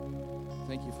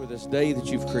Thank you for this day that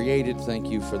you've created. Thank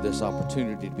you for this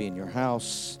opportunity to be in your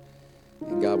house.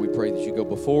 And God, we pray that you go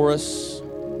before us,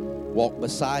 walk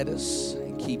beside us,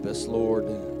 and keep us, Lord,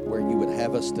 where you would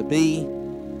have us to be,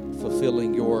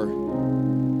 fulfilling your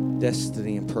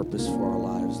destiny and purpose for our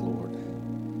lives, Lord.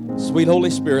 Sweet Holy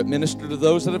Spirit, minister to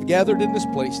those that have gathered in this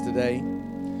place today.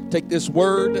 Take this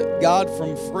word, God,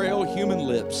 from frail human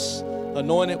lips,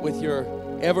 anoint it with your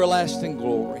everlasting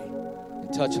glory,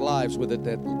 and touch lives with it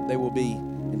that they will be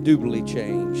indubitably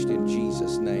changed. In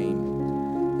Jesus'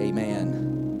 name,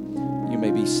 amen. You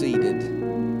may be seated.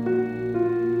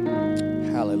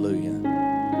 Hallelujah.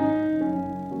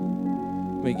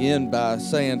 Begin by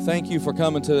saying thank you for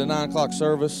coming to the 9 o'clock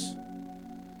service.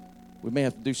 We may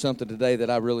have to do something today that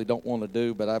I really don't want to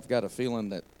do, but I've got a feeling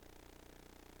that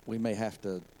we may have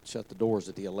to shut the doors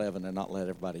at the 11 and not let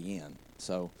everybody in.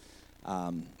 So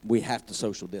we have to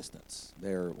social distance.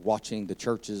 They're watching the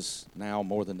churches now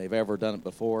more than they've ever done it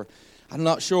before. I'm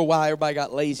not sure why everybody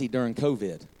got lazy during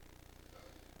COVID.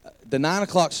 The 9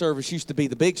 o'clock service used to be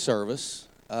the big service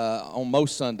on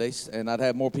most Sundays, and I'd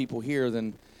have more people here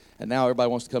than, and now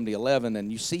everybody wants to come to 11,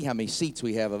 and you see how many seats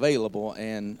we have available,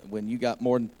 and when you got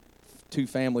more than 2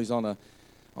 families on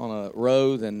a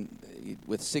row, then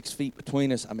with 6 feet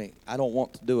between us, I mean, I don't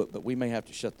want to do it, but we may have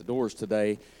to shut the doors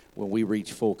today when we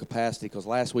reach full capacity, because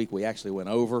last week we actually went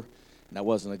over, and that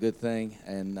wasn't a good thing.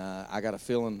 And I got a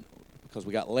feeling because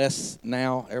we got less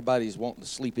now, everybody's wanting to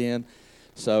sleep in,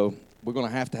 so we're going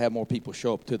to have more people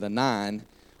show up to the 9,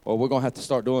 or we're going to have to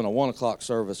start doing a 1 o'clock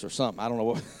service or something. I don't know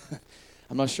what.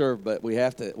 I'm not sure, but we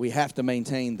have to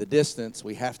maintain the distance.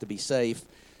 We have to be safe.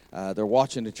 They're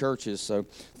watching the churches, so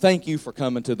thank you for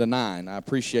coming to the 9. I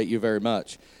appreciate you very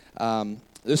much.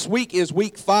 This week is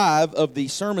week 5 of the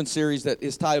sermon series that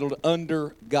is titled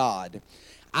Under God.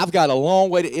 I've got a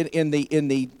long way to, in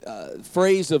the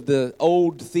phrase of the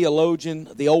old theologian,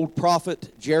 the old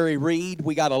prophet Jerry Reed,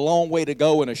 we got a long way to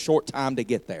go and a short time to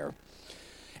get there.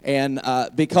 And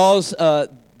because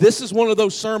this is one of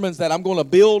those sermons that I'm going to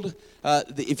build,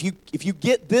 if you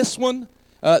get this one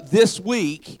this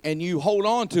week and you hold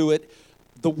on to it,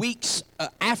 the weeks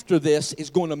after this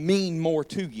is going to mean more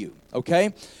to you,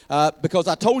 okay? Because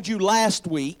I told you last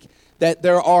week that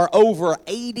there are over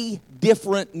 80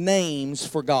 different names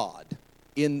for God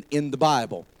in the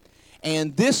Bible.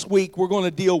 And this week we're going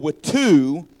to deal with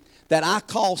 2 that I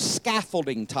call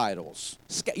scaffolding titles.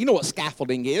 You know what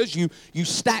scaffolding is. You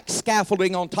stack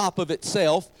scaffolding on top of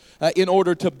itself in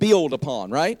order to build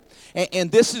upon, right?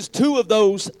 And this is 2 of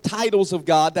those titles of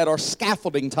God that are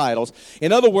scaffolding titles.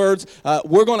 In other words,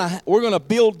 we're gonna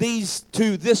build these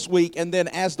 2 this week, and then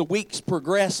as the weeks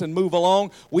progress and move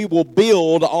along, we will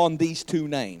build on these 2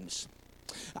 names.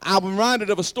 I'm reminded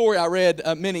of a story I read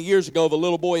many years ago of a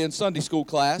little boy in Sunday school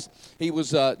class. He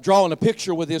was drawing a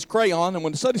picture with his crayon, and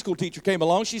when the Sunday school teacher came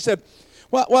along, she said,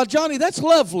 well, Johnny, that's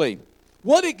lovely.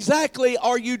 What exactly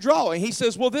are you drawing? He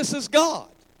says, well, this is God.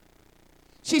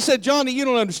 She said, Johnny, you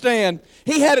don't understand.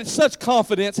 He had such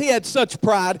confidence. He had such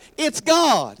pride. It's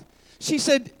God. She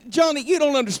said, Johnny, you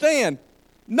don't understand.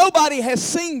 Nobody has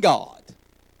seen God.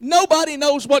 Nobody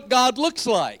knows what God looks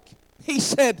like. He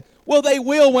said, well, they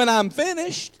will when I'm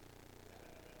finished.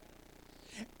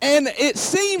 And it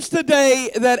seems today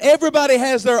that everybody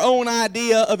has their own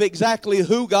idea of exactly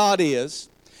who God is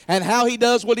and how he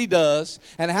does what he does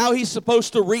and how he's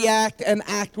supposed to react and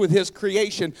act with his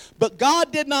creation. But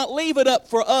God did not leave it up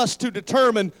for us to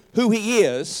determine who he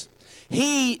is.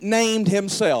 He named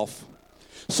himself.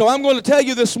 So I'm going to tell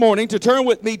you this morning to turn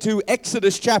with me to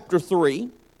Exodus chapter 3.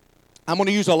 I'm going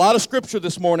to use a lot of scripture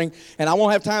this morning, and I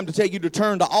won't have time to tell you to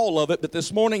turn to all of it, but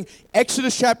this morning,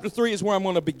 Exodus chapter 3 is where I'm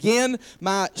going to begin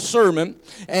my sermon,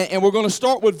 and we're going to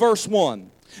start with verse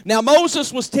 1. Now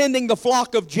Moses was tending the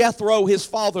flock of Jethro, his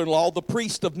father-in-law, the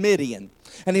priest of Midian,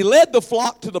 and he led the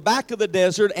flock to the back of the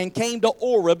desert and came to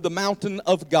Oreb, the mountain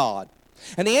of God.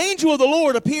 And the angel of the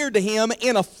Lord appeared to him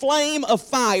in a flame of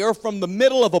fire from the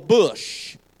middle of a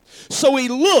bush. So he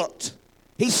looked.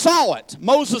 He saw it.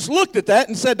 Moses looked at that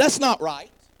and said, that's not right.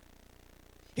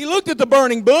 He looked at the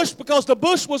burning bush because the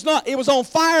bush was on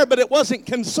fire, but it wasn't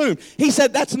consumed. He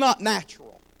said, that's not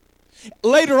natural.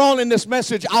 Later on in this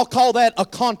message, I'll call that a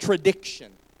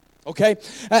contradiction. Okay?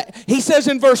 He says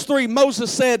in verse 3,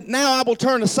 Moses said, now I will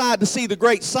turn aside to see the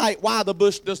great sight, why the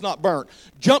bush does not burn.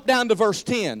 Jump down to verse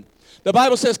 10. The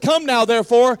Bible says, come now,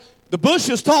 therefore, the bush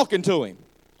is talking to him.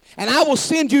 And I will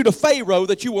send you to Pharaoh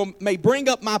that you may bring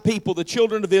up my people, the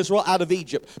children of Israel, out of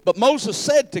Egypt. But Moses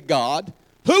said to God,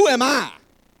 who am I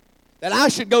that I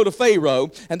should go to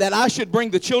Pharaoh and that I should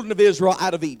bring the children of Israel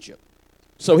out of Egypt?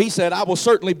 So he said, I will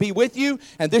certainly be with you,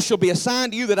 and this shall be a sign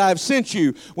to you that I have sent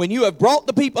you. When you have brought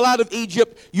the people out of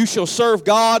Egypt, you shall serve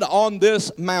God on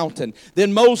this mountain.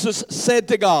 Then Moses said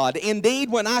to God,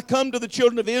 indeed, when I come to the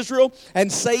children of Israel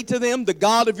and say to them, the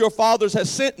God of your fathers has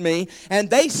sent me, and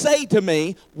they say to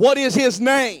me, what is his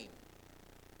name?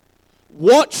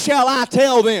 What shall I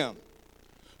tell them?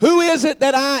 Who is it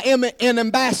that I am an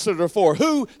ambassador for?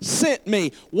 Who sent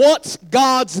me? What's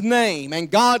God's name?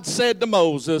 And God said to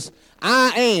Moses,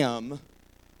 I am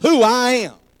who I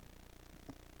am.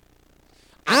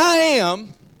 I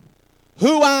am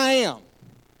who I am.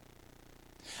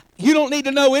 You don't need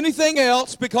to know anything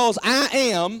else because I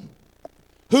am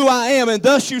who I am. And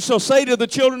thus you shall say to the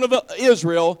children of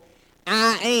Israel,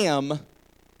 I am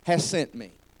has sent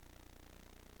me.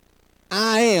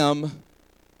 I am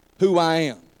who I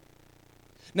am.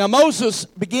 Now Moses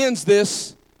begins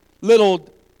this little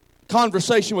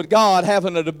conversation with God,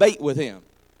 having a debate with him.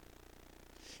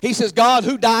 He says, God,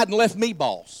 who died and left me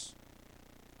boss?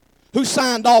 Who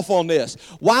signed off on this?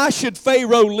 Why should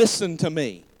Pharaoh listen to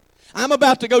me? I'm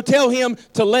about to go tell him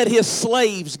to let his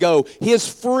slaves go, his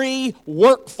free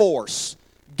workforce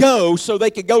go so they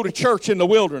could go to church in the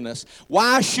wilderness.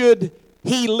 Why should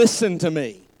he listen to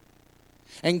me?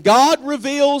 And God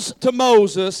reveals to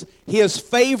Moses his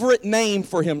favorite name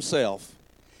for himself.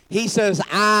 He says,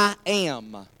 I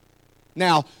am.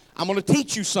 Now, I'm going to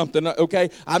teach you something,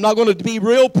 okay? I'm not going to be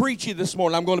real preachy this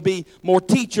morning. I'm going to be more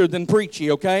teacher than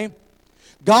preachy, okay?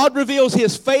 God reveals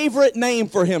his favorite name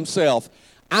for himself.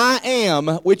 I am,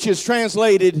 which is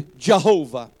translated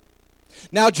Jehovah.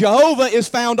 Now, Jehovah is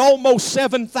found almost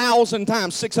 7,000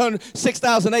 times,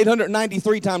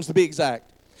 6,893 times to be exact.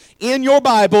 In your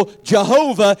Bible,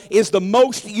 Jehovah is the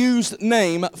most used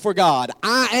name for God.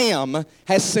 I am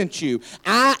has sent you.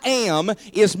 I am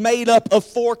is made up of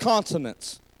 4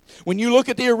 consonants. When you look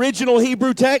at the original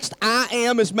Hebrew text, I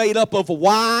am is made up of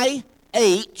Y,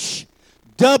 H,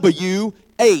 W,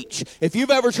 H. If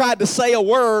you've ever tried to say a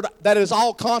word that is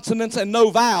all consonants and no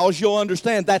vowels, you'll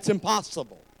understand that's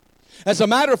impossible. As a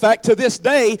matter of fact, to this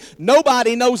day,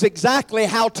 nobody knows exactly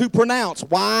how to pronounce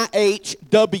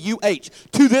Y-H-W-H.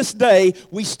 To this day,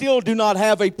 we still do not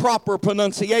have a proper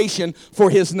pronunciation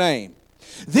for his name.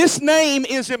 This name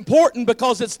is important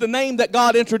because it's the name that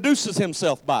God introduces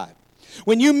himself by.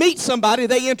 When you meet somebody,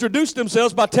 they introduce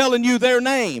themselves by telling you their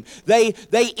name. They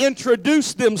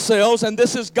introduce themselves, and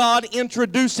this is God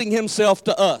introducing himself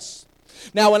to us.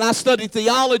 Now, when I studied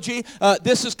theology,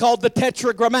 this is called the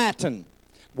Tetragrammaton.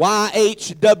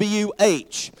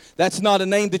 Y-H-W-H. That's not a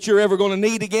name that you're ever going to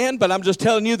need again, but I'm just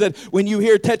telling you that when you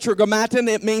hear Tetragrammaton,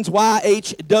 it means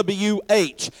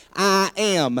Y-H-W-H. I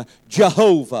am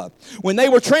Jehovah. When they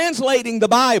were translating the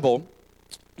Bible,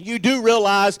 you do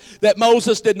realize that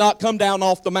Moses did not come down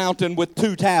off the mountain with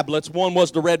 2 tablets. One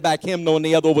was the redback hymnal and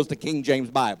the other was the King James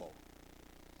Bible.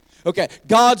 Okay,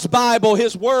 God's Bible,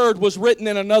 his word was written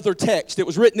in another text. It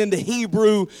was written in the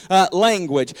Hebrew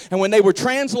language. And when they were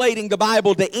translating the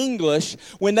Bible to English,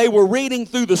 when they were reading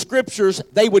through the scriptures,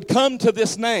 they would come to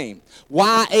this name,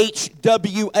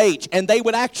 Y-H-W-H, and they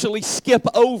would actually skip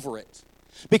over it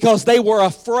because they were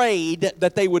afraid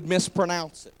that they would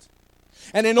mispronounce it.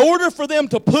 And in order for them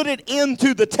to put it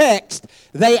into the text,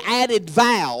 they added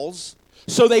vowels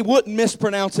so they wouldn't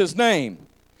mispronounce his name.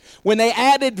 When they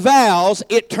added vowels,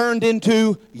 it turned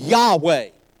into Yahweh.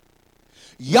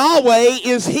 Yahweh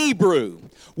is Hebrew.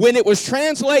 When it was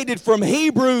translated from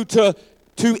Hebrew to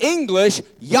English,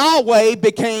 Yahweh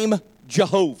became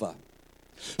Jehovah.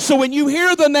 So when you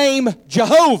hear the name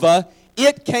Jehovah,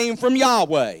 it came from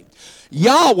Yahweh.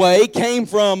 Yahweh came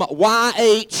from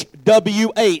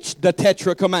Y-H-W-H, the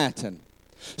Tetragrammaton.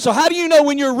 So how do you know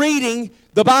when you're reading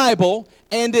the Bible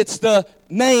and it's the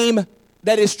name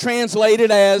that is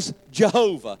translated as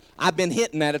Jehovah? I've been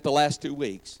hitting at it the last 2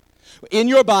 weeks. In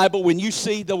your Bible, when you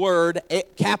see the word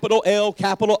capital L,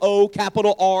 capital O,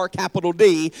 capital R, capital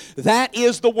D, that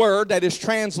is the word that is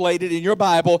translated in your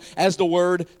Bible as the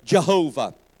word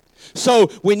Jehovah. So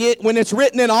when it's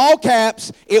written in all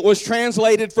caps, it was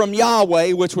translated from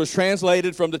Yahweh, which was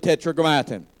translated from the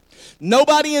Tetragrammaton.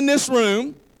 Nobody in this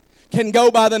room can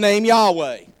go by the name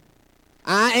Yahweh.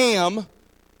 I am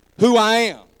who I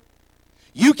am.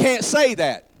 You can't say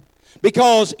that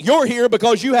because you're here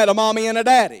because you had a mommy and a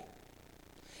daddy.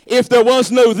 If there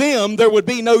was no them, there would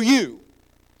be no you.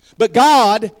 But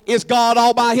God is God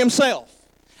all by himself.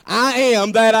 I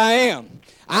am that I am.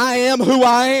 I am who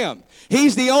I am.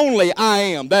 He's the only I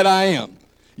am that I am.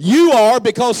 You are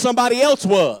because somebody else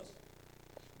was.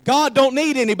 God don't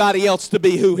need anybody else to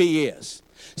be who he is.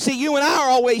 See, you and I are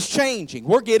always changing.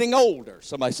 We're getting older.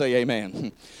 Somebody say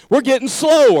amen. We're getting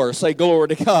slower. Say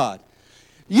glory to God.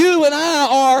 You and I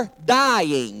are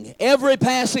dying. Every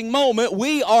passing moment,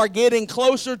 we are getting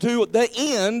closer to the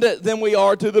end than we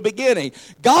are to the beginning.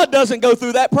 God doesn't go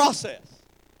through that process.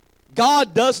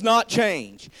 God does not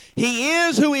change. He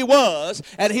is who he was,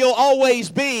 and he'll always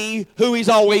be who he's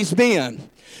always been.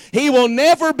 He will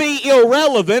never be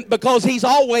irrelevant because he's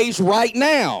always right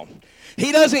now.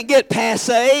 He doesn't get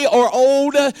passé or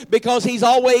old because he's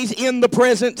always in the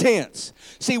present tense.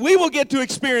 See, we will get to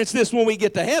experience this when we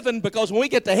get to heaven, because when we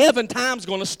get to heaven, time's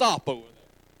going to stop over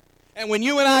there. And when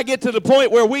you and I get to the point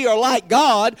where we are like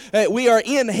God, we are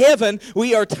in heaven,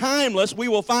 we are timeless, we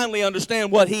will finally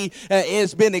understand what he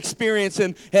has been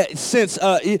experiencing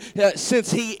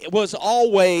since he was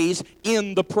always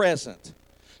in the present.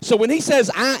 So when he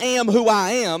says, I am who I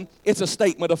am, it's a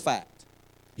statement of fact.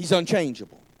 He's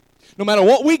unchangeable. No matter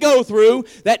what we go through,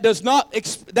 that does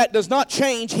not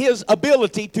change his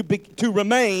ability to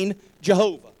remain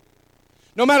Jehovah.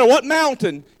 No matter what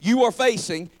mountain you are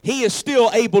facing, he is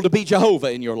still able to be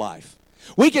Jehovah in your life.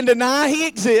 We can deny he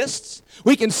exists.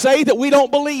 We can say that we don't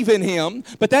believe in him,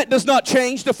 but that does not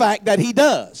change the fact that he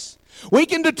does. We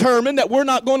can determine that we're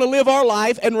not going to live our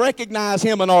life and recognize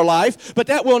him in our life, but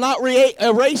that will not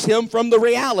erase him from the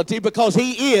reality, because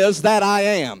he is that I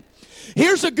am.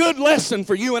 Here's a good lesson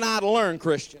for you and I to learn,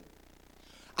 Christian.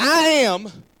 I am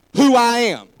who I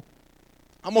am.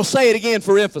 I'm going to say it again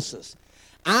for emphasis.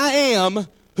 I am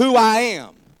who I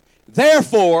am.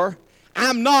 Therefore,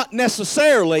 I'm not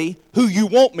necessarily who you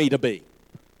want me to be.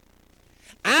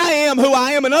 I am who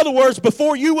I am. In other words,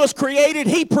 before you was created,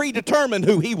 he predetermined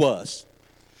who he was.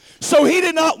 So he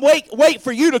did not wait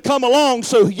for you to come along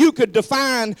so you could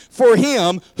define for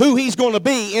him who he's going to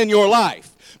be in your life.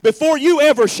 Before you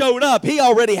ever showed up, he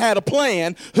already had a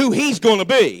plan who he's going to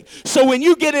be. So when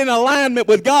you get in alignment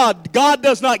with God, God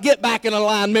does not get back in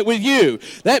alignment with you.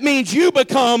 That means you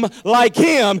become like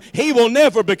him. He will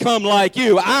never become like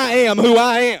you. I am who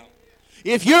I am.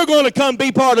 If you're going to come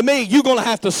be part of me, you're going to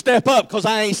have to step up, because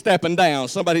I ain't stepping down.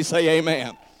 Somebody say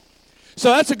amen.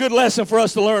 So that's a good lesson for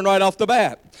us to learn right off the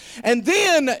bat. And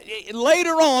then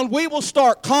later on, we will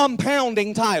start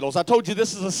compounding titles. I told you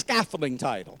this is a scaffolding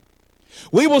title.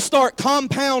 We will start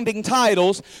compounding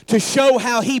titles to show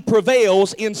how he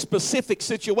prevails in specific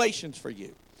situations for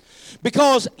you.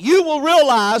 Because you will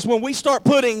realize when we start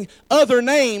putting other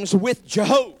names with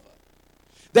Jehovah,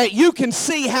 that you can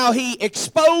see how he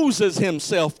exposes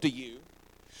himself to you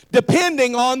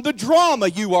depending on the drama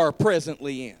you are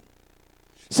presently in.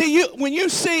 See, when you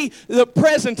see the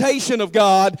presentation of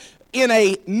God in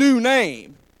a new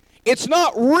name, it's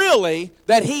not really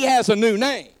that he has a new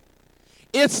name.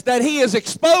 It's that he is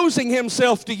exposing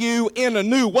himself to you in a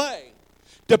new way,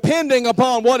 depending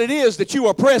upon what it is that you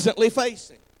are presently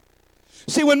facing.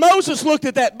 See, when Moses looked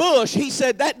at that bush, he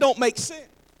said, that don't make sense.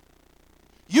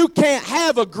 You can't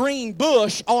have a green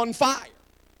bush on fire.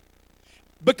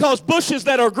 Because bushes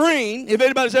that are green, if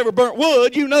anybody's ever burnt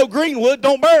wood, you know green wood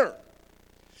don't burn.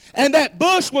 And that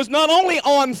bush was not only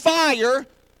on fire,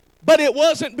 but it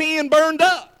wasn't being burned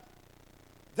up.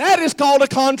 That is called a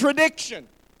contradiction.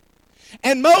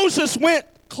 And Moses went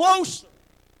closer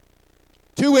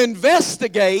to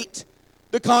investigate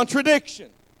the contradiction.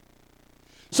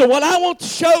 So what I want to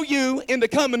show you in the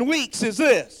coming weeks is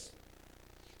this.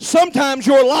 Sometimes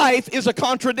your life is a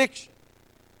contradiction.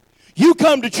 You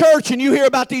come to church and you hear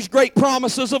about these great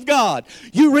promises of God.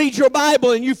 You read your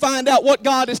Bible and you find out what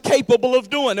God is capable of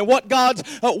doing and what God's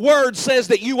word says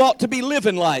that you ought to be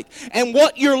living like. And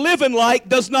what you're living like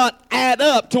does not add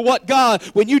up to what God,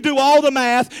 when you do all the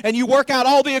math and you work out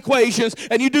all the equations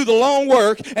and you do the long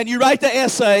work and you write the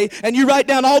essay and you write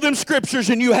down all them scriptures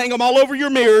and you hang them all over your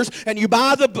mirrors and you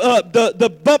buy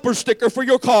the bumper sticker for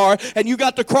your car and you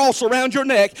got the cross around your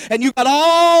neck and you got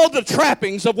all the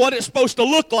trappings of what it's supposed to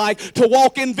look like to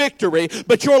walk in victory,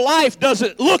 but your life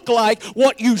doesn't look like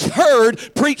what you heard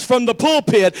preached from the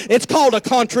pulpit. It's called a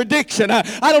contradiction. I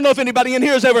don't know if anybody in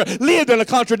here has ever lived in a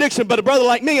contradiction, but a brother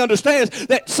like me understands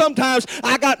that sometimes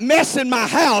I got mess in my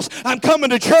house. I'm coming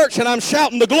to church and I'm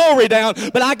shouting the glory down,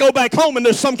 but I go back home and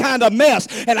there's some kind of mess,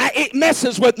 and it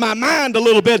messes with my mind a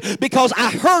little bit because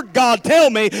I heard God tell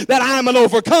me that I'm an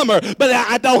overcomer, but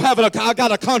I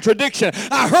got a contradiction.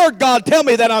 I heard God tell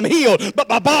me that I'm healed, but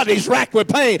my body's racked with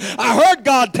pain. I heard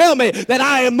God tell me that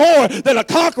I am more than a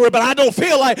conqueror, but I don't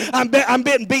feel like I'm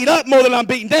getting beat up more than I'm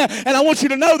beaten down. And I want you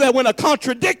to know that when a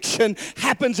contradiction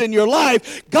happens in your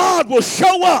life, God will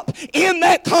show up in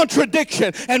that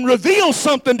contradiction and reveal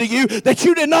something to you that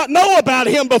you did not know about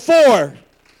him before.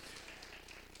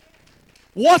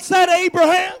 What's that,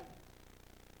 Abraham?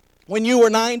 When you were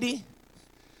 90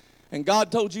 and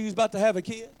God told you he was about to have a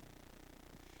kid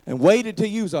and waited till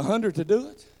you was 100 to do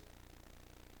it?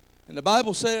 And the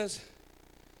Bible says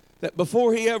that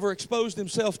before he ever exposed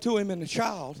himself to him in a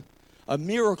child, a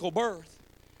miracle birth,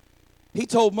 he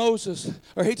told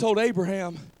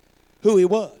Abraham who he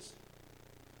was.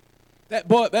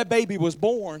 That baby was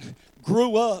born,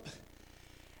 grew up,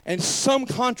 and some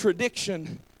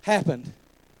contradiction happened.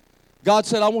 God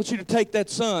said, I want you to take that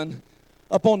son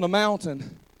up on the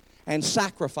mountain and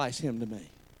sacrifice him to me.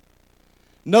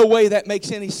 No way that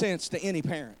makes any sense to any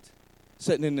parent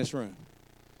sitting in this room.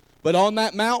 But on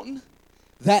that mountain,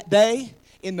 that day,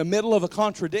 in the middle of a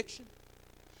contradiction,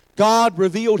 God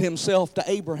revealed himself to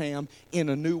Abraham in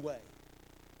a new way.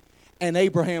 And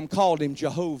Abraham called him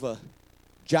Jehovah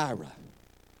Jireh,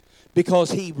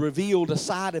 because he revealed a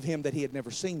side of him that he had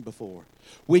never seen before.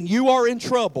 When you are in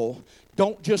trouble,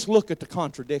 don't just look at the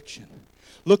contradiction.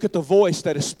 Look at the voice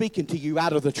that is speaking to you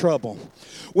out of the trouble.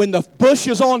 When the bush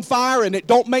is on fire and it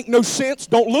don't make no sense,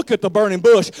 don't look at the burning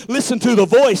bush. Listen to the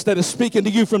voice that is speaking to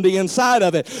you from the inside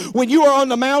of it. When you are on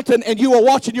the mountain and you are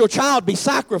watching your child be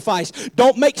sacrificed,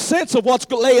 don't make sense of what's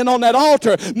laying on that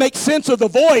altar. Make sense of the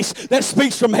voice that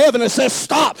speaks from heaven and says,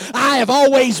 stop, I have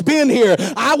always been here.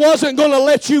 I wasn't going to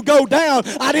let you go down.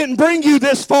 I didn't bring you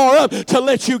this far up to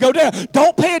let you go down.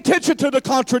 Don't pay attention to the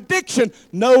contradiction.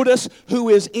 Notice who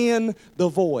is in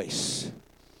the voice.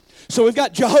 So we've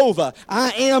got Jehovah,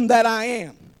 I am that I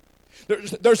am.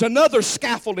 There's another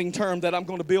scaffolding term that I'm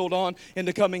going to build on in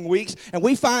the coming weeks, and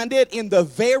we find it in the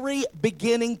very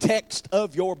beginning text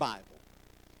of your Bible.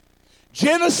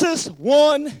 Genesis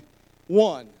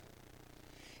 1:1.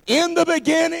 In the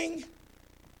beginning,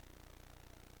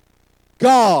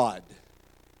 God.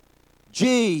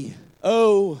 G-O-D.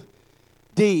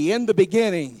 In the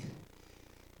beginning,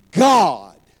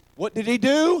 God. What did he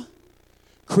do?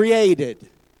 Created.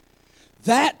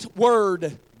 That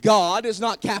word God is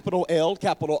not capital L,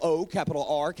 capital O, capital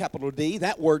R, capital D.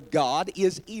 That word God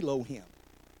is Elohim.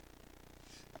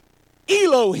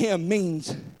 Elohim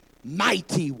means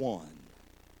mighty one.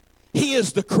 He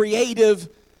is the creative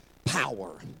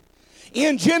power.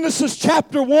 In Genesis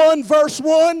chapter 1, verse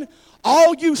 1,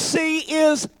 all you see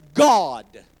is God,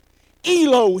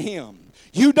 Elohim.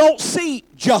 You don't see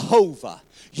Jehovah.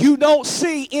 You don't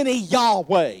see any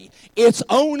Yahweh. It's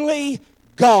only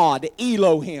God,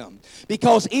 Elohim.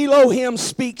 Because Elohim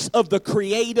speaks of the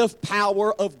creative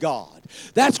power of God.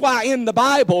 That's why in the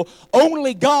Bible,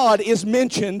 only God is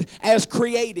mentioned as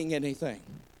creating anything.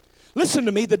 Listen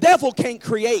to me, the devil can't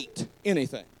create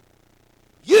anything.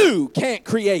 You can't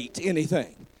create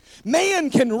anything. Man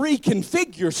can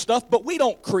reconfigure stuff, but we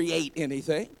don't create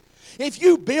anything. If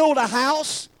you build a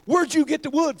house, where'd you get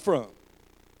the wood from?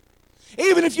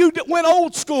 Even if you went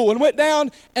old school and went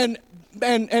down and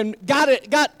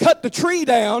cut the tree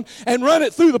down and run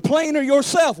it through the planer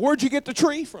yourself, where'd you get the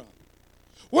tree from?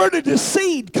 Where did the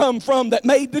seed come from that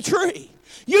made the tree?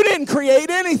 You didn't create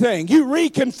anything. You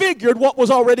reconfigured what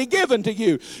was already given to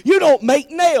you. You don't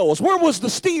make nails. Where was the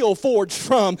steel forged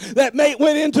from that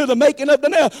went into the making of the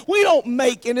nail? We don't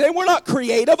make anything. We're not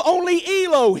creative. Only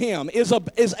Elohim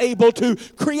is able to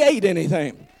create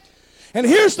anything. And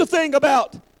here's the thing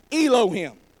about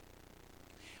Elohim.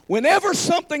 Whenever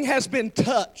something has been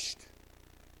touched,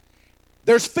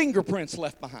 there's fingerprints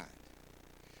left behind.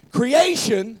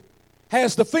 Creation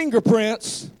has the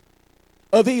fingerprints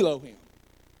of Elohim.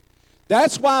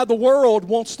 That's why the world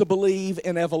wants to believe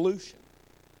in evolution.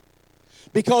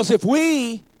 Because if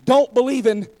we don't believe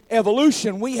in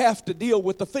evolution, we have to deal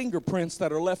with the fingerprints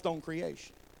that are left on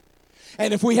creation.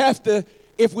 And if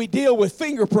we deal with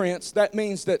fingerprints, that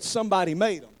means that somebody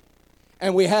made them.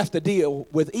 And we have to deal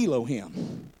with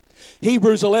Elohim.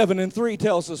 Hebrews 11:3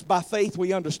 tells us, by faith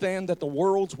we understand that the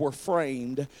worlds were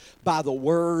framed by the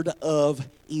word of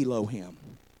Elohim.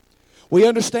 We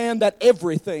understand that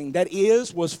everything that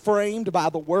was framed by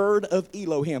the word of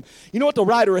Elohim. You know what the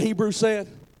writer of Hebrews said?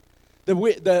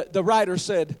 The writer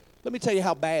said, let me tell you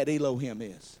how bad Elohim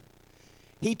is.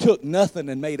 He took nothing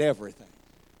and made everything.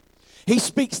 He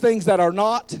speaks things that are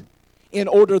not in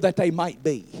order that they might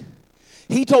be.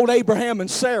 He told Abraham and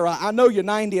Sarah, I know you're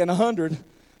 90 and 100,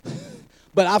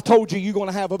 but I've told you you're going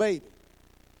to have a baby.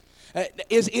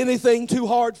 Is anything too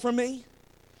hard for me?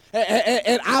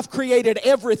 And I've created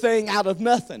everything out of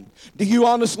nothing. Do you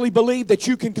honestly believe that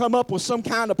you can come up with some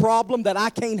kind of problem that I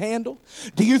can't handle?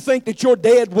 Do you think that your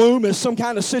dead womb is some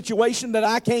kind of situation that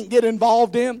I can't get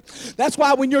involved in? That's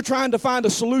why when you're trying to find a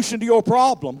solution to your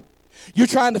problem, You're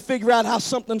trying to figure out how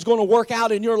something's going to work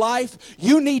out in your life.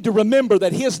 You need to remember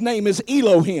that His name is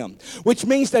Elohim, which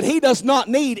means that He does not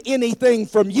need anything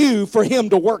from you for Him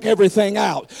to work everything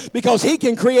out, because He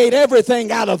can create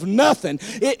everything out of nothing.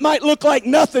 It might look like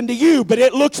nothing to you, but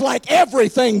it looks like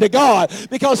everything to God,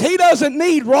 because He doesn't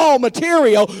need raw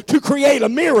material to create a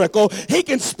miracle. He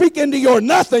can speak into your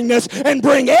nothingness and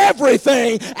bring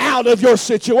everything out of your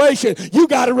situation. You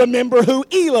got to remember who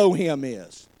Elohim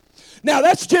is. Now,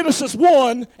 that's Genesis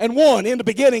 1:1. In the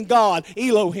beginning, God,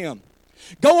 Elohim.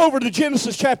 Go over to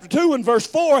Genesis chapter 2 and verse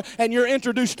 4, and you're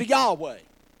introduced to Yahweh.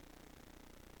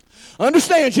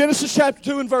 Understand, Genesis chapter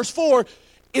 2 and verse 4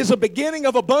 is a beginning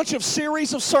of a bunch of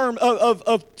series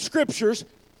of scriptures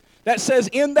that says,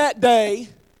 in that day,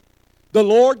 the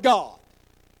Lord God.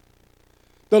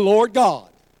 The Lord God.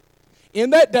 In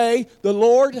that day, the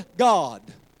Lord God.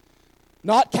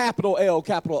 Not capital L,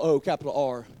 capital O, capital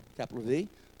R, capital D.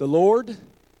 The Lord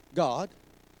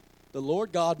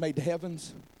God made the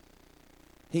heavens.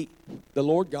 The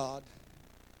Lord God,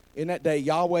 in that day,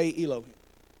 Yahweh Elohim.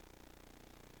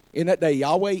 In that day,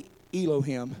 Yahweh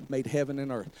Elohim made heaven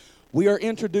and earth. We are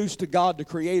introduced to God the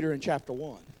Creator in chapter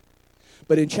 1.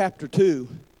 But in chapter 2,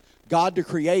 God the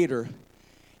Creator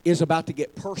is about to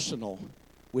get personal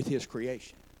with His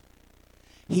creation.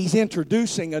 He's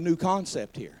introducing a new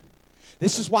concept here.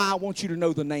 This is why I want you to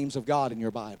know the names of God in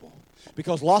your Bible.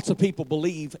 Because lots of people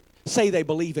say they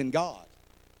believe in God,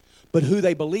 but who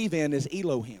they believe in is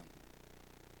Elohim.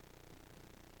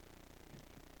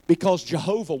 Because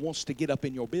Jehovah wants to get up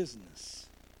in your business.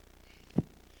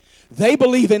 They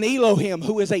believe in Elohim,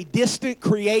 who is a distant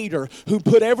creator who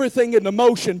put everything into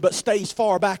motion but stays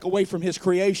far back away from His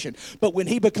creation. But when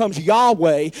He becomes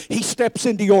Yahweh, He steps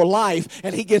into your life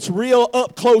and He gets real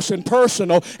up close and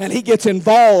personal, and He gets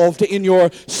involved in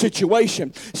your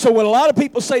situation. So when a lot of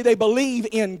people say they believe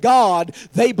in God,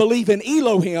 they believe in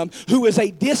Elohim, who is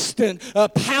a distant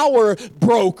power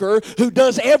broker who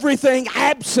does everything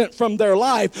absent from their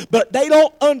life. But they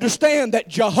don't understand that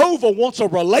Jehovah wants a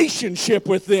relationship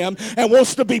with them and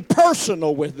wants to be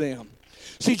personal with them.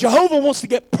 See, Jehovah wants to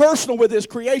get personal with His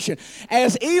creation.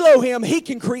 As Elohim, He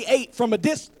can create from a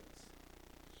distance.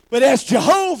 But as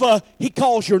Jehovah, He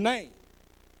calls your name.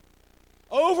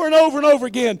 Over and over and over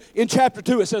again in chapter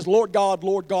 2, it says, Lord God,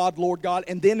 Lord God, Lord God.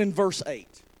 And then in verse 8,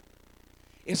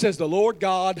 it says, the Lord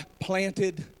God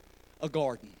planted a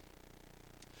garden.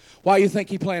 Why do you think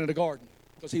He planted a garden?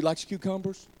 Because He likes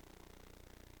cucumbers?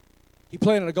 He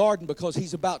planted a garden because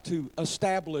He's about to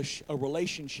establish a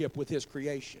relationship with His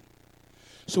creation.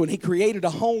 So when He created a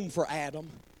home for Adam,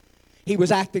 He was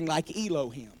acting like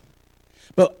Elohim.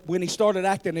 But when He started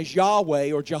acting as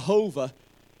Yahweh or Jehovah,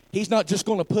 He's not just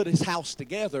going to put His house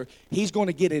together. He's going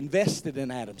to get invested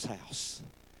in Adam's house.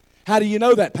 How do you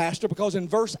know that, Pastor? Because in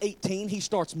verse 18, He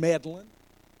starts meddling.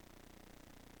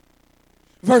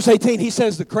 Verse 18, He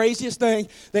says the craziest thing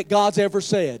that God's ever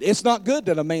said. It's not good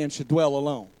that a man should dwell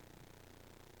alone.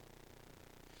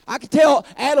 I could tell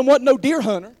Adam wasn't no deer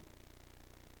hunter.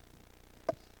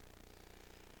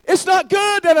 It's not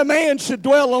good that a man should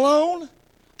dwell alone.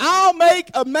 I'll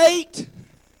make a mate.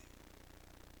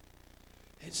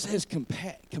 It says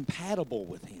compatible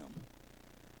with him.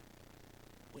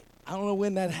 I don't know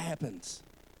when that happens.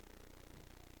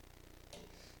 It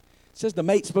says the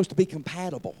mate's supposed to be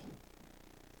compatible.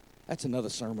 That's another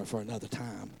sermon for another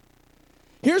time.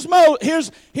 Here's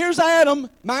Adam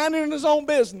minding his own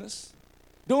business,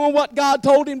 doing what God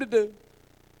told him to do,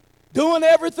 doing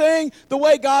everything the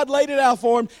way God laid it out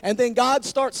for him, and then God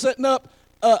starts setting up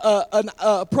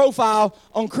a profile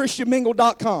on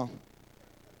ChristianMingle.com.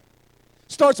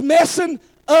 Starts messing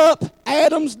up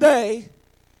Adam's day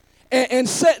and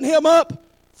setting him up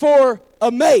for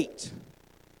a mate.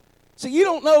 See, you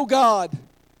don't know God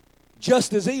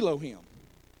just as Elohim,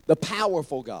 the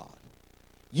powerful God.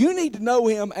 You need to know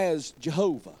Him as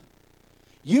Jehovah.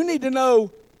 You need to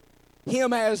know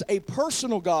Him as a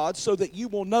personal God so that you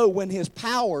will know when His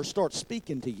power starts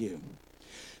speaking to you.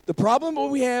 The problem that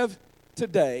we have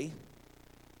today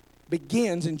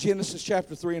begins in Genesis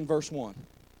chapter 3 and verse 1.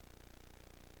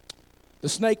 The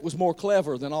snake was more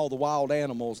clever than all the wild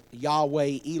animals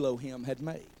Yahweh Elohim had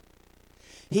made.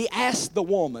 He asked the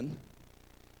woman,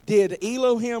 did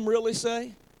Elohim really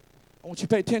say? I want you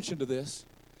to pay attention to this.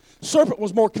 Serpent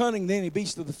was more cunning than any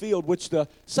beast of the field,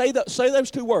 say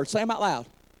those two words. Say them out loud.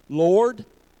 Lord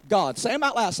God. Say them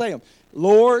out loud. Say them.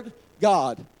 Lord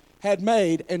God had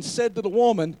made and said to the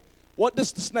woman, what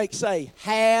does the snake say?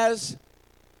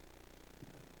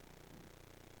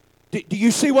 Do you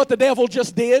see what the devil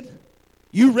just did?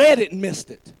 You read it and missed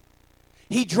it.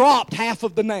 He dropped half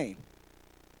of the name.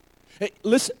 Hey,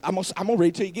 listen, I'm going to read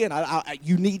it to you again.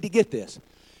 You need to get this.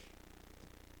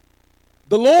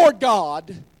 The Lord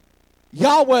God,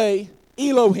 Yahweh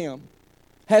Elohim,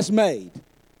 has made.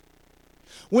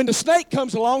 When the snake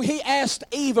comes along, he asked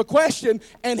Eve a question,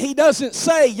 and he doesn't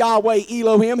say Yahweh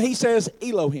Elohim, he says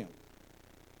Elohim.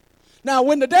 Now,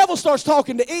 when the devil starts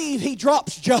talking to Eve, he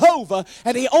drops Jehovah,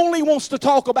 and he only wants to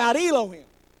talk about Elohim.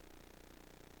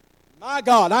 My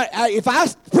God, if I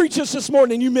preach this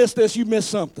morning and you missed this, you missed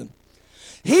something.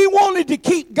 He wanted to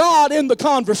keep God in the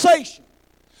conversation,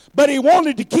 but he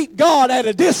wanted to keep God at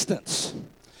a distance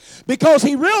because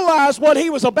he realized what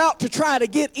he was about to try to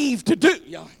get Eve to do.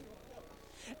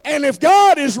 And if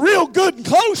God is real good and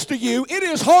close to you, it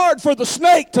is hard for the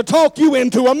snake to talk you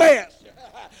into a mess.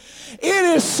 It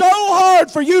is so hard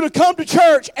for you to come to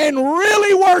church and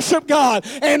really worship God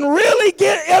and really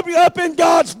get up in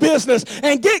God's business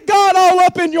and get God all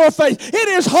up in your face. It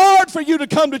is hard for you to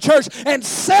come to church and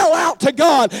sell out to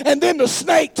God and then the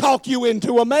snake talk you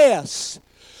into a mess.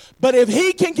 But if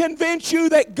he can convince you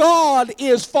that God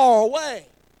is far away,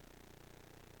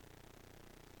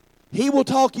 he will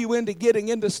talk you into getting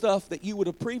into stuff that you would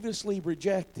have previously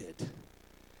rejected.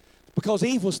 Because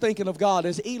Eve was thinking of God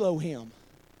as Elohim,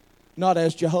 not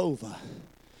as Jehovah.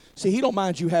 See, he don't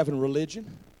mind you having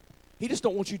religion. He just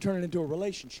don't want you turning it into a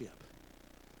relationship.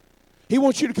 He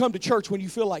wants you to come to church when you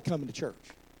feel like coming to church.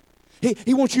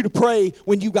 He wants you to pray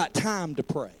when you got time to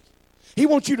pray. He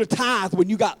wants you to tithe when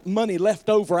you got money left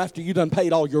over after you done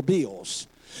paid all your bills.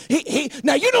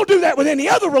 Now, you don't do that with any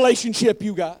other relationship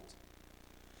you got.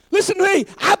 Listen to me.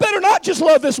 I better not just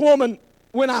love this woman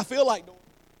when I feel like doing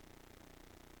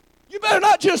it. You better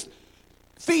not just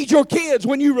feed your kids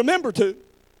when you remember to.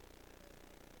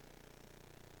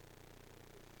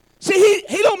 See,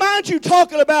 he don't mind you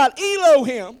talking about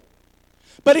Elohim,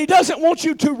 but he doesn't want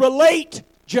you to relate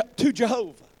to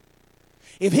Jehovah.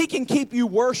 If he can keep you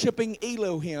worshiping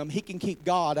Elohim, he can keep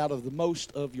God out of the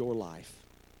most of your life.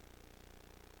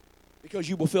 Because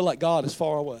you will feel like God is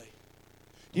far away.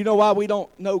 Do you know why we don't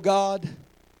know God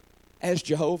as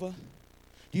Jehovah?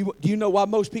 Do you know why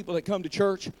most people that come to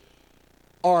church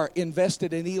are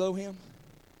invested in Elohim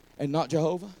and not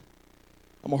Jehovah?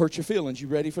 I'm going to hurt your feelings. You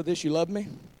ready for this? You love me?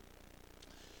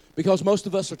 Because most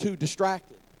of us are too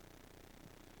distracted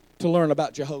to learn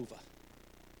about Jehovah.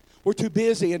 We're too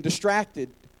busy and distracted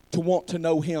to want to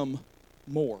know him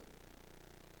more.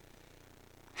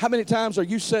 How many times are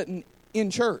you sitting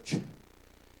in church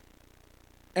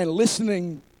and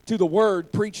listening to the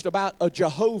word preached about a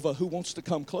Jehovah who wants to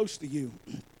come close to you?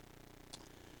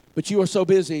 But you are so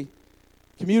busy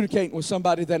communicating with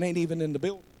somebody that ain't even in the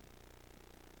building.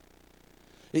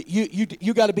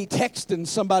 You got to be texting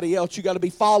somebody else. You got to be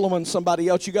following somebody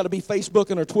else. You got to be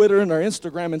Facebooking or Twittering or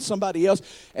Instagramming somebody else,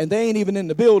 and they ain't even in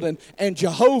the building. And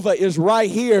Jehovah is right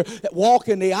here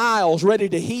walking the aisles, ready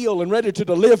to heal and ready to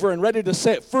deliver and ready to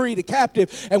set free the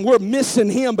captive. And we're missing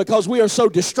him because we are so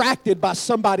distracted by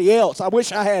somebody else. I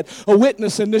wish I had a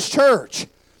witness in this church.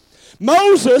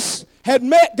 Moses had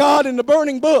met God in the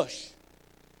burning bush.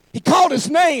 He called his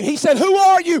name. He said, "Who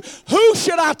are you? Who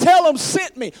should I tell him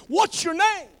sent me? What's your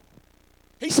name?"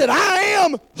 He said, "I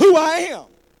am who I am."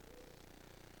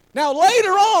 Now later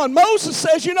on, Moses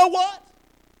says, "You know what?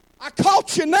 I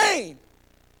caught your name,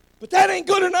 but that ain't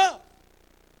good enough.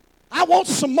 I want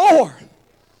some more.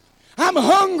 I'm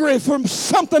hungry for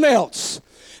something else."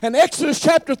 In Exodus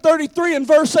chapter 33 and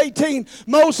verse 18,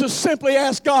 Moses simply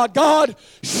asked God, "God,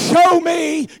 show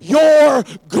me your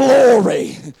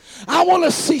glory. I want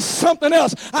to see something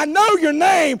else. I know your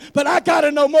name, but I got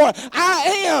to know more.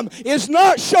 I am is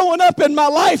not showing up in my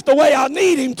life the way I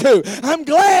need him to. I'm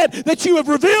glad that you have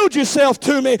revealed yourself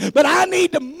to me, but I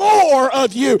need more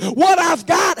of you. What I've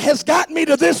got has gotten me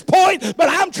to this point, but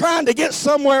I'm trying to get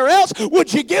somewhere else.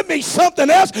 Would you give me something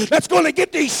else that's going to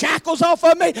get these shackles off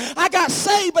of me? I got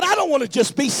saved, but I don't want to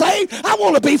just be saved. I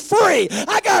want to be free.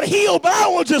 I got healed, but I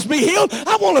don't want to just be healed.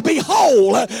 I want to be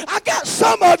whole. I got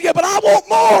some of you, but I want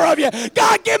more of you.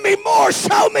 God, give me more.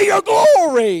 Show me your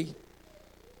glory."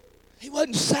 He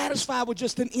wasn't satisfied with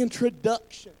just an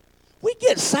introduction. We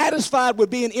get satisfied with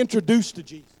being introduced to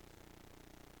Jesus.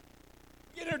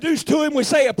 We get introduced to him, we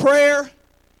say a prayer.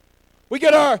 We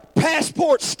get our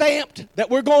passport stamped that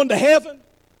we're going to heaven.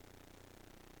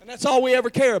 And that's all we ever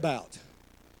care about.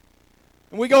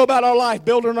 And we go about our life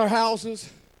building our houses,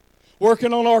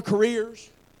 working on our careers,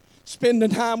 spending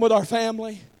time with our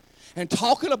family, and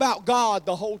talking about God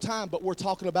the whole time, but we're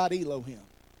talking about Elohim.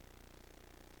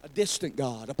 A distant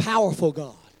God, a powerful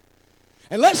God.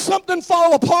 And let something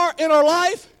fall apart in our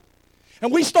life,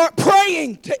 and we start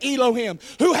praying to Elohim,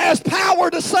 who has power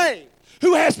to save,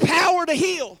 who has power to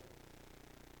heal.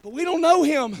 But we don't know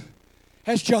him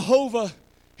as Jehovah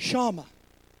Shammah.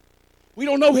 We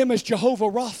don't know him as Jehovah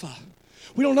Rapha.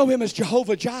 We don't know him as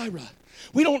Jehovah Jireh.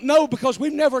 We don't know because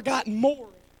we've never gotten more.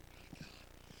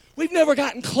 We've never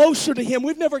gotten closer to him.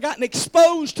 We've never gotten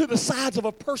exposed to the sides of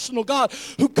a personal God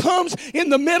who comes in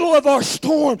the middle of our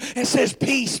storm and says,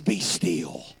 peace, be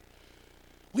still.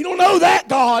 We don't know that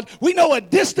God. We know a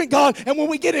distant God. And when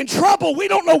we get in trouble, we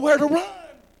don't know where to run.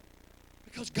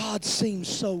 Because God seems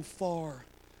so far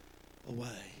away.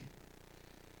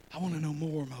 I want to know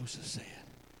more, Moses said.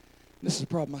 This is the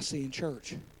problem I see in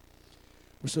church.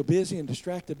 We're so busy and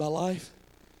distracted by life.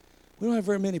 We don't have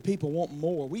very many people wanting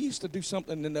more. We used to do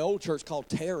something in the old church called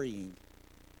tarrying.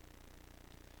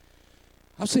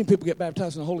 I've seen people get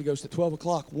baptized in the Holy Ghost at 12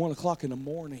 o'clock, 1 o'clock in the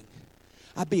morning.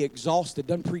 I'd be exhausted,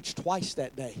 done preached twice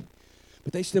that day.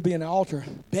 But they still be in the altar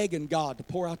begging God to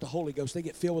pour out the Holy Ghost. They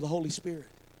get filled with the Holy Spirit.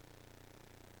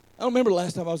 I don't remember the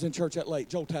last time I was in church that late.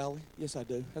 Joe Talley. Yes, I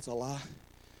do. That's a lie.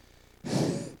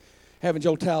 Having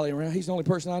Joe Talley around, he's the only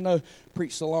person I know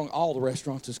preached so long all the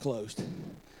restaurants is closed.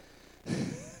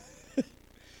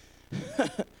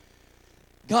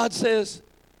 God says,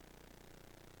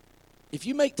 if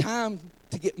you make time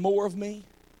to get more of me,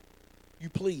 you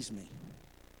please me.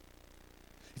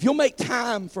 If you'll make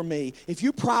time for me, if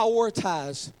you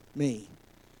prioritize me,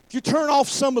 if you turn off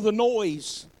some of the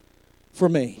noise for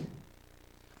me,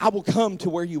 I will come to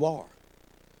where you are.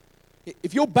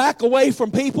 If you'll back away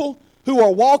from people who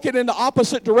are walking in the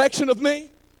opposite direction of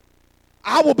me,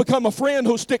 I will become a friend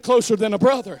who'll stick closer than a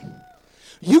brother.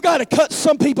 You got to cut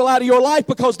some people out of your life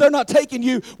because they're not taking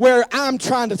you where I'm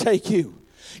trying to take you.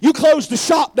 You close the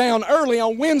shop down early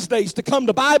on Wednesdays to come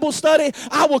to Bible study,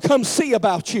 I will come see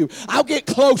about you. I'll get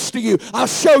close to you. I'll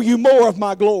show you more of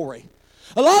my glory.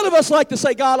 A lot of us like to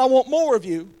say, God, I want more of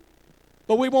you,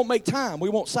 but we won't make time. We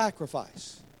won't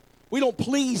sacrifice. We don't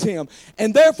please him,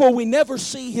 and therefore we never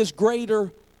see his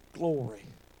greater glory.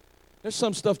 There's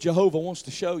some stuff Jehovah wants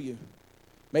to show you.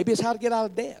 Maybe it's how to get out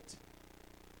of debt.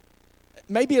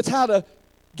 Maybe it's how to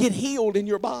get healed in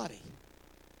your body.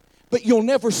 But you'll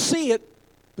never see it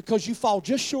because you fall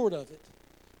just short of it.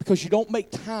 Because you don't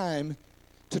make time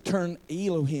to turn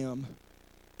Elohim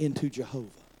into Jehovah.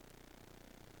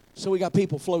 So we got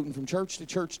people floating from church to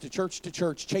church to church to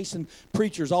church, chasing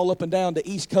preachers all up and down the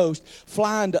East Coast,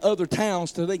 flying to other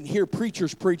towns so they can hear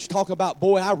preachers preach, talk about,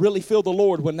 boy, I really feel the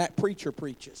Lord when that preacher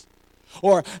preaches.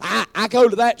 Or I go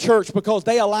to that church because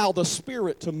they allow the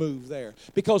Spirit to move there.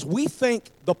 Because we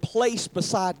think the place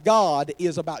beside God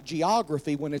is about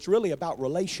geography when it's really about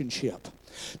relationship.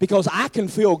 Because I can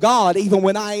feel God even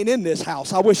when I ain't in this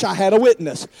house. I wish I had a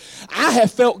witness. I have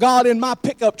felt God in my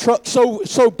pickup truck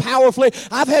so powerfully,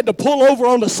 I've had to pull over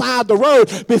on the side of the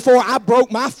road before I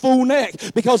broke my fool neck.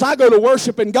 Because I go to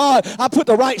worshiping God, I put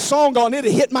the right song on it,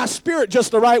 it hit my spirit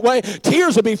just the right way.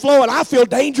 Tears will be flowing. I feel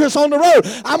dangerous on the road.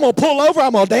 I'm going to pull over.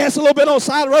 I'm going to dance a little bit on the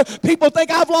side of the road. People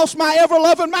think I've lost my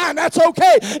ever-loving mind. That's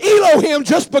okay. Elohim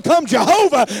just become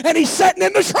Jehovah, and he's sitting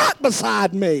in the truck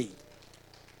beside me.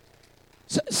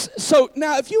 So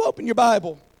now if you open your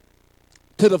Bible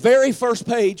to the very first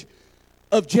page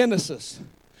of Genesis,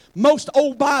 most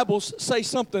old Bibles say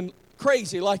something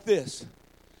crazy like this.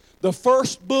 The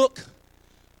first book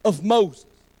of Moses.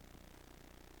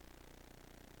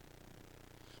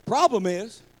 Problem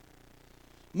is,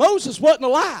 Moses wasn't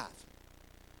alive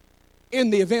in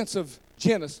the events of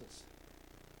Genesis.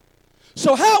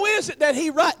 So how is it that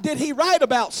did he write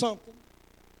about something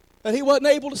that he wasn't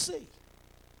able to see?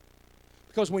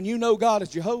 Because when you know God is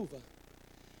Jehovah,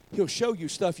 he'll show you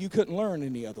stuff you couldn't learn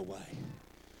any other way.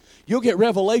 You'll get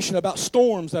revelation about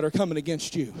storms that are coming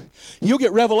against you. You'll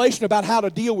get revelation about how to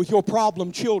deal with your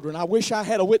problem children. I wish I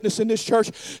had a witness in this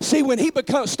church. See, when he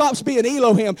stops being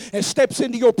Elohim and steps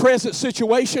into your present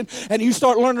situation and you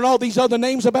start learning all these other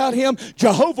names about him,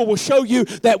 Jehovah will show you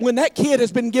that when that kid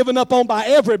has been given up on by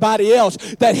everybody else,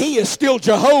 that he is still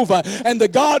Jehovah. And the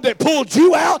God that pulled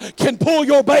you out can pull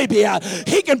your baby out.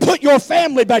 He can put your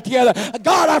family back together.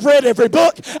 God, I've read every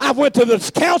book. I've went to this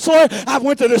counselor. I've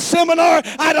went to this seminar.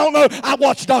 I don't know. I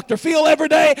watch Dr. Phil every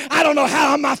day. I don't know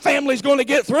how my family's going to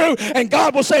get through. And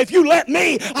God will say, if you let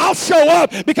me, I'll show up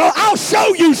because I'll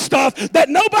show you stuff that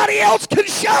nobody else can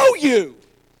show you.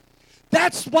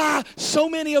 That's why so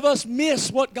many of us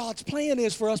miss what God's plan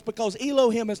is for us because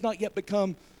Elohim has not yet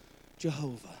become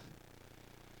Jehovah.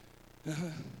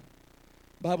 The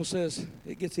Bible says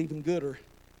it gets even gooder.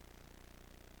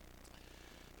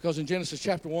 Because in Genesis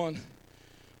chapter 1,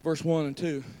 verse 1 and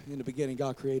 2, in the beginning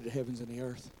God created the heavens and the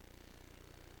earth.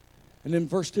 And then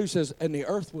verse 2 says, and the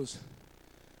earth was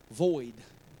void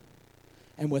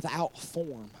and without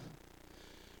form.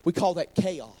 We call that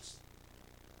chaos.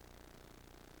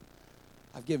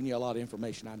 I've given you a lot of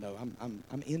information, I know.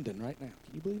 I'm ending right now.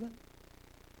 Can you believe that?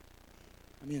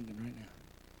 I'm ending right now.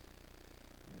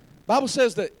 Bible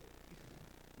says that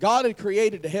God had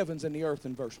created the heavens and the earth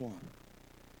in verse 1.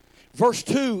 Verse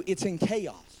 2, it's in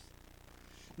chaos.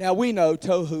 Now we know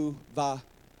tohu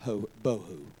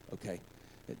bohu, okay?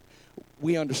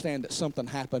 We understand that something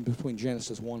happened between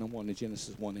Genesis 1 and 1 and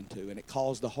Genesis 1 and 2, and it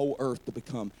caused the whole earth to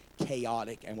become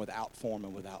chaotic and without form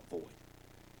and without void.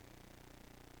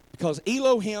 Because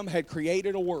Elohim had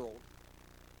created a world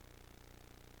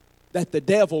that the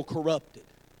devil corrupted.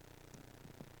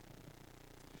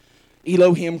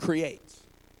 Elohim creates.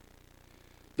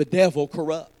 The devil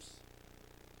corrupts.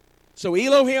 So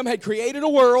Elohim had created a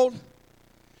world,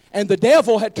 and the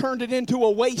devil had turned it into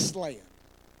a wasteland.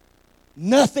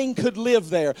 Nothing could live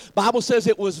there. Bible says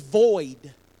it was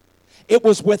void. It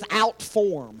was without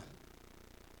form.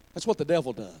 That's what the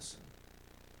devil does.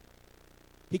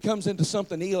 He comes into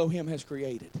something Elohim has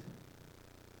created,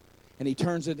 and he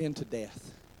turns it into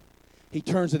death. He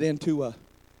turns it into a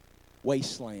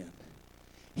wasteland.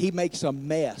 He makes a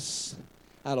mess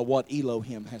out of what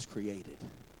Elohim has created.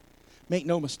 Make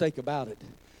no mistake about it.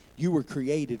 You were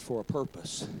created for a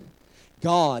purpose.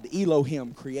 God,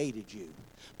 Elohim, created you.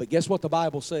 But guess what the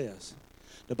Bible says?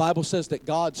 The Bible says that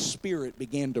God's Spirit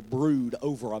began to brood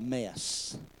over a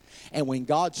mess. And when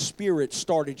God's Spirit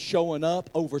started showing up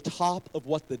over top of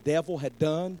what the devil had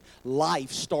done,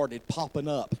 life started popping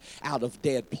up out of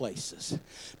dead places.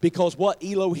 Because what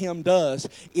Elohim does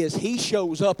is he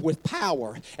shows up with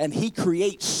power and he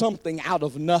creates something out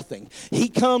of nothing. He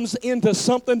comes into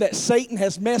something that Satan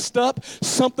has messed up,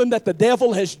 something that the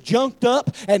devil has junked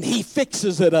up, and he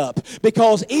fixes it up.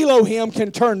 Because Elohim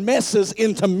can turn messes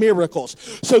into miracles.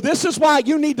 So this is why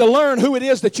you need to learn who it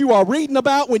is that you are reading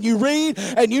about when you read,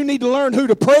 and you need to learn who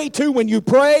to pray to when you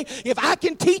pray. If I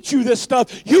can teach you this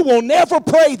stuff, you will never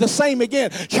pray the same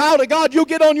again. Child of God, you'll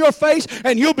get on your face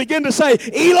and you'll begin to say,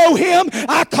 Elohim,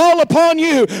 I call upon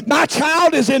you. My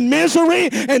child is in misery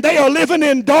and they are living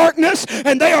in darkness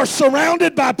and they are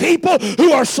surrounded by people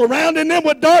who are surrounding them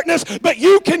with darkness, but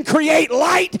you can create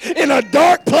light in a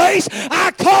dark place.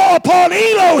 I call upon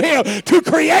Elohim to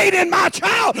create in my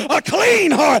child a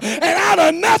clean heart and out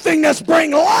of nothingness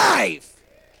bring life.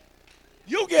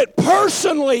 You'll get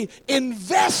personally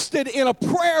invested in a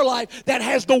prayer life that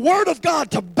has the Word of God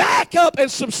to back up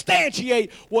and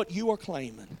substantiate what you are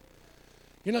claiming.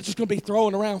 You're not just going to be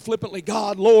throwing around flippantly,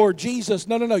 God, Lord, Jesus.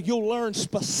 No. You'll learn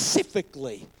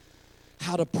specifically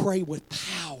how to pray with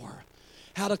power,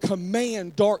 how to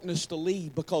command darkness to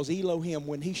leave, because Elohim,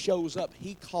 when he shows up,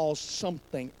 he calls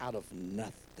something out of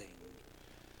nothing.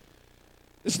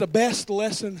 It's the best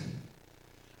lesson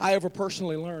I ever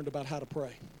personally learned about how to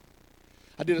pray.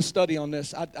 I did a study on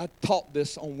this. I taught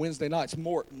this on Wednesday nights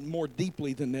more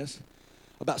deeply than this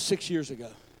about 6 years ago.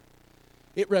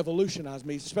 It revolutionized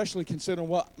me, especially considering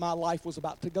what my life was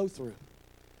about to go through.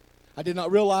 I did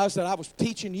not realize that I was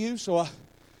teaching you so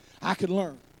I could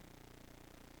learn.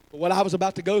 But what I was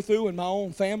about to go through in my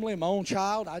own family and my own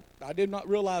child, I did not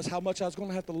realize how much I was going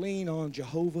to have to lean on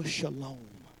Jehovah Shalom,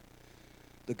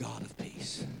 the God of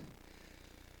peace.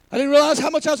 I didn't realize how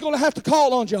much I was going to have to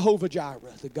call on Jehovah Jireh,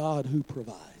 the God who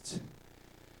provides.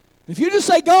 If you just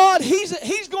say, God, He's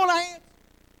going to answer.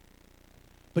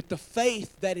 But the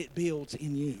faith that it builds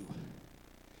in you,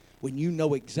 when you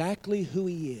know exactly who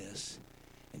He is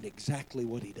and exactly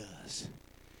what He does,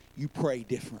 you pray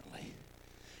differently.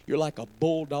 You're like a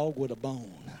bulldog with a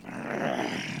bone.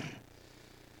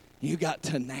 You got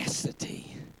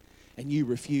tenacity, and you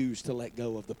refuse to let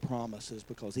go of the promises,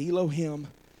 because Elohim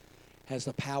has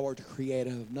the power to create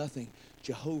out of nothing.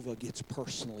 Jehovah gets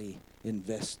personally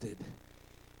invested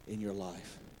in your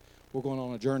life. We're going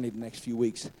on a journey the next few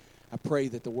weeks. I pray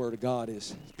that the Word of God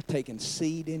is taking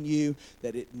seed in you,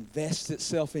 that it invests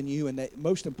itself in you, and that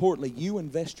most importantly, you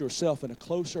invest yourself in a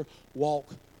closer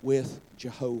walk with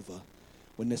Jehovah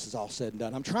when this is all said and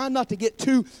done. I'm trying not to get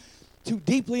too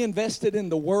deeply invested in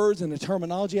the words and the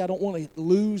terminology. I don't want to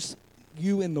lose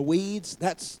you in the weeds.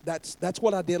 That's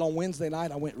what I did on Wednesday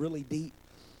night. I went really deep.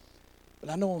 But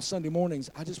I know on Sunday mornings,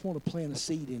 I just want to plant a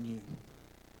seed in you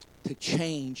to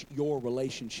change your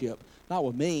relationship. Not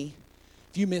with me.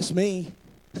 If you miss me,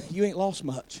 you ain't lost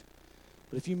much.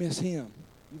 But if you miss Him,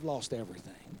 you've lost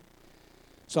everything.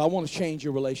 So I want to change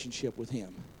your relationship with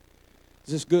Him.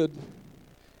 Is this good?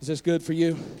 Is this good for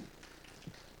you?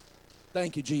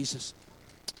 Thank you, Jesus.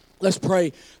 Let's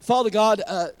pray. Father God,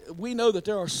 we know that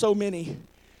there are so many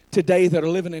today that are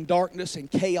living in darkness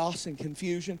and chaos and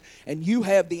confusion, and you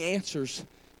have the answers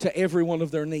to every one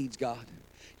of their needs, God.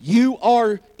 You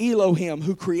are Elohim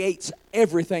who creates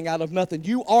everything out of nothing.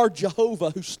 You are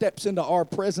Jehovah who steps into our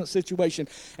present situation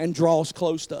and draws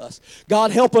close to us.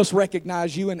 God, help us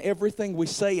recognize you in everything we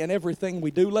say and everything we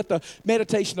do. Let the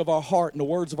meditation of our heart and the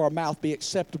words of our mouth be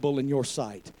acceptable in your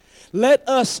sight. Let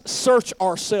us search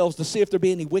ourselves to see if there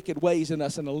be any wicked ways in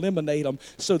us and eliminate them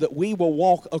so that we will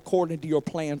walk according to your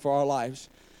plan for our lives.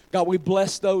 God, we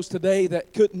bless those today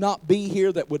that could not be here,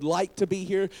 that would like to be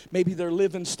here. Maybe they're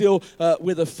living still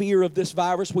with a fear of this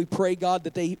virus. We pray, God,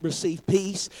 that they receive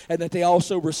peace and that they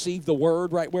also receive the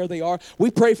word right where they are.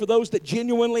 We pray for those that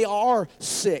genuinely are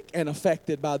sick and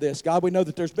affected by this. God, we know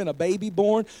that there's been a baby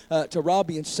born to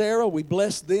Robbie and Sarah. We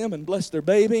bless them and bless their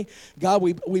baby. God,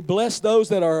 we bless those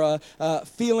that are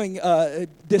feeling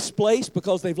displaced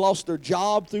because they've lost their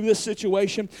job through this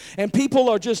situation. And people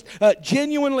are just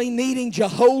genuinely needing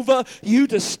Jehovah, you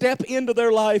to step into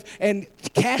their life and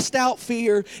cast out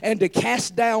fear and to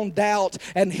cast down doubt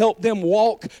and help them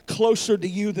walk closer to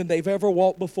you than they've ever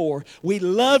walked before. We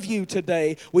love you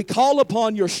today. We call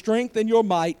upon your strength and your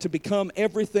might to become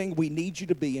everything we need you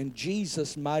to be in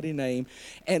Jesus' mighty name.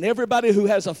 And everybody who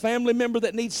has a family member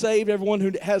that needs saved, everyone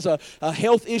who has a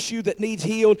health issue that needs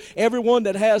healed, everyone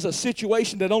that has a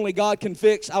situation that only God can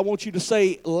fix, I want you to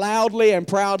say loudly and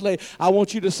proudly, I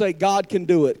want you to say, God can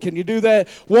do it. Can you do that?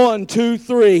 1, 2,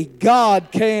 3. God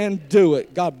can do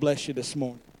it. God bless you this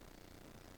morning.